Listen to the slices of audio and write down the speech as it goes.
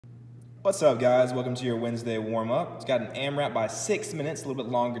What's up, guys? Welcome to your Wednesday warm-up. It's got an AMRAP by 6 minutes, a little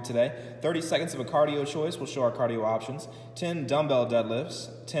bit longer today. 30 seconds of a cardio choice. We'll show our cardio options. 10 dumbbell deadlifts,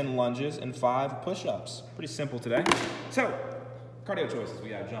 10 lunges, and 5 push-ups. Pretty simple today. So, cardio choices. We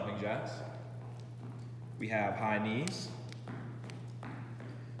have jumping jacks. We have high knees.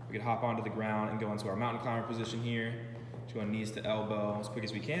 We could hop onto the ground and go into our mountain climber position here. To our knees to elbow as quick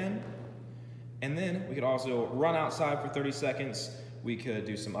as we can. And then we could also run outside for 30 seconds. We could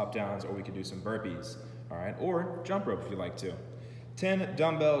do some up downs, or we could do some burpees, all right? Or jump rope if you like to. 10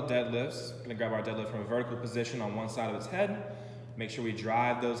 dumbbell deadlifts. Gonna grab our deadlift from a vertical position on one side of its head. Make sure we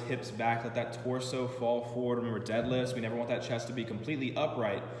drive those hips back, let that torso fall forward. Remember, deadlifts, we never want that chest to be completely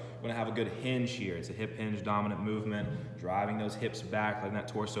upright. We're gonna have a good hinge here. It's a hip hinge dominant movement, driving those hips back, letting that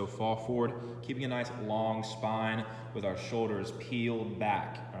torso fall forward, keeping a nice long spine with our shoulders peeled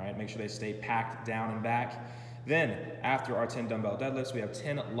back, all right? Make sure they stay packed down and back. Then, after our 10 dumbbell deadlifts, we have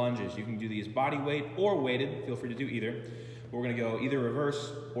 10 lunges. You can do these body weight or weighted. Feel free to do either. We're gonna go either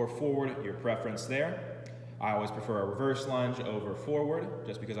reverse or forward, your preference there. I always prefer a reverse lunge over forward,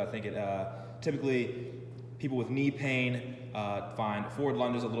 just because I think it typically people with knee pain find forward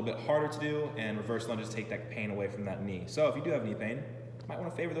lunges a little bit harder to do, and reverse lunges take that pain away from that knee. So if you do have knee pain, you might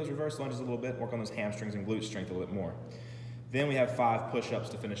wanna favor those reverse lunges a little bit, work on those hamstrings and glute strength a little bit more. Then we have 5 push-ups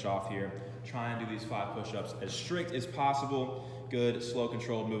to finish off here. Try and do these 5 push-ups as strict as possible. Good, slow,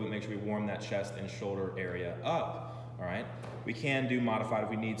 controlled movement. Make sure we warm that chest and shoulder area up, all right? We can do modified if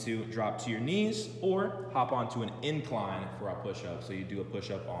we need to. Drop to your knees or hop onto an incline for our push-up. So you do a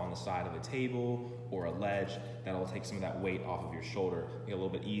push-up on the side of a table or a ledge. That'll take some of that weight off of your shoulder. Make it a little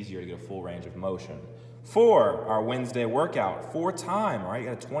bit easier to get a full range of motion. For our Wednesday workout, for time, all right? You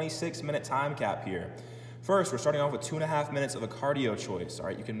got a 26-minute time cap here. First, we're starting off with 2.5 minutes of a cardio choice, all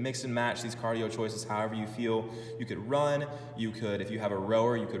right? You can mix and match these cardio choices however you feel. You could run, you could, if you have a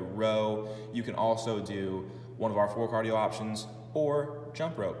rower, you could row. You can also do one of our 4 cardio options or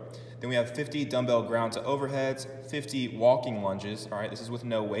jump rope. Then we have 50 dumbbell ground to overheads, 50 walking lunges, all right? This is with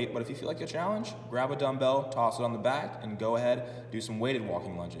no weight, but if you feel like a challenge, grab a dumbbell, toss it on the back, and go ahead, do some weighted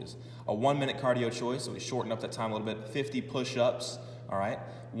walking lunges. A 1-minute cardio choice, so we shorten up that time a little bit, 50 push-ups, all right?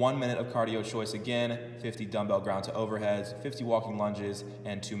 1 minute of cardio choice again, 50 dumbbell ground to overheads, 50 walking lunges,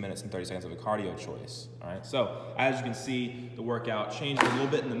 and 2 minutes and 30 seconds of a cardio choice, all right? So as you can see, the workout changes a little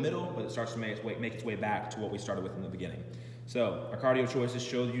bit in the middle, but it starts to make its way back to what we started with in the beginning. So our cardio choices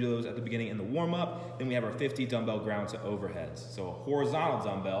showed you those at the beginning in the warm-up. Then we have our 50 dumbbell ground to overheads. So a horizontal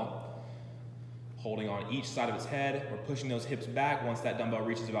dumbbell, holding on each side of its head. We're pushing those hips back. Once that dumbbell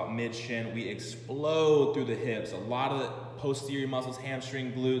reaches about mid-shin, we explode through the hips. A lot of the posterior muscles,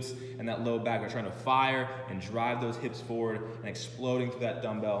 hamstring, glutes, and that low back are trying to fire and drive those hips forward and exploding through that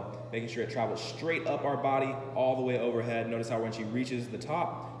dumbbell, making sure it travels straight up our body, all the way overhead. Notice how when she reaches the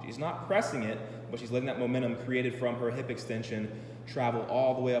top, she's not pressing it, but she's letting that momentum created from her hip extension travel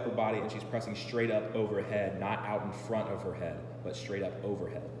all the way up her body, and she's pressing straight up overhead, not out in front of her head, but straight up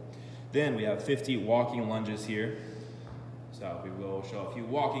overhead. Then we have 50 walking lunges here. So we will show a few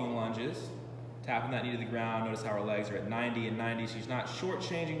walking lunges. Tapping that knee to the ground. Notice how her legs are at 90 and 90. She's not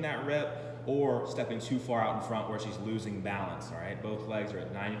shortchanging that rep or stepping too far out in front where she's losing balance, all right? Both legs are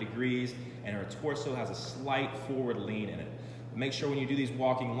at 90 degrees and her torso has a slight forward lean in it. Make sure when you do these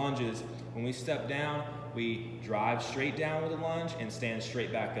walking lunges, when we step down, we drive straight down with a lunge and stand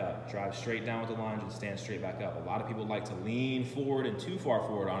straight back up. Drive straight down with a lunge and stand straight back up. A lot of people like to lean forward and too far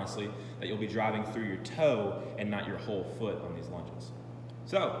forward, honestly, that you'll be driving through your toe and not your whole foot on these lunges.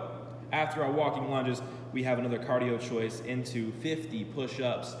 So, after our walking lunges, we have another cardio choice into 50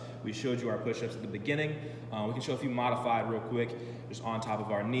 push-ups. We showed you our push-ups at the beginning. We can show a few modified real quick, just on top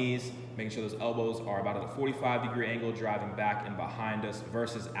of our knees, making sure those elbows are about at a 45-degree angle, driving back and behind us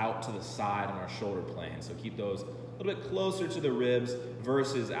versus out to the side on our shoulder plane. So keep those a little bit closer to the ribs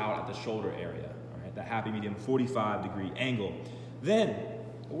versus out at the shoulder area, all right? That happy medium 45-degree angle. Then,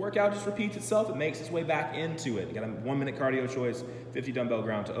 the workout just repeats itself. It makes its way back into it. You got a 1-minute cardio choice, 50 dumbbell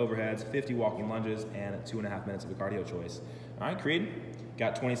ground to overheads, 50 walking lunges, and 2.5 minutes of a cardio choice. All right, Creed,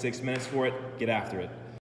 got 26 minutes for it. Get after it.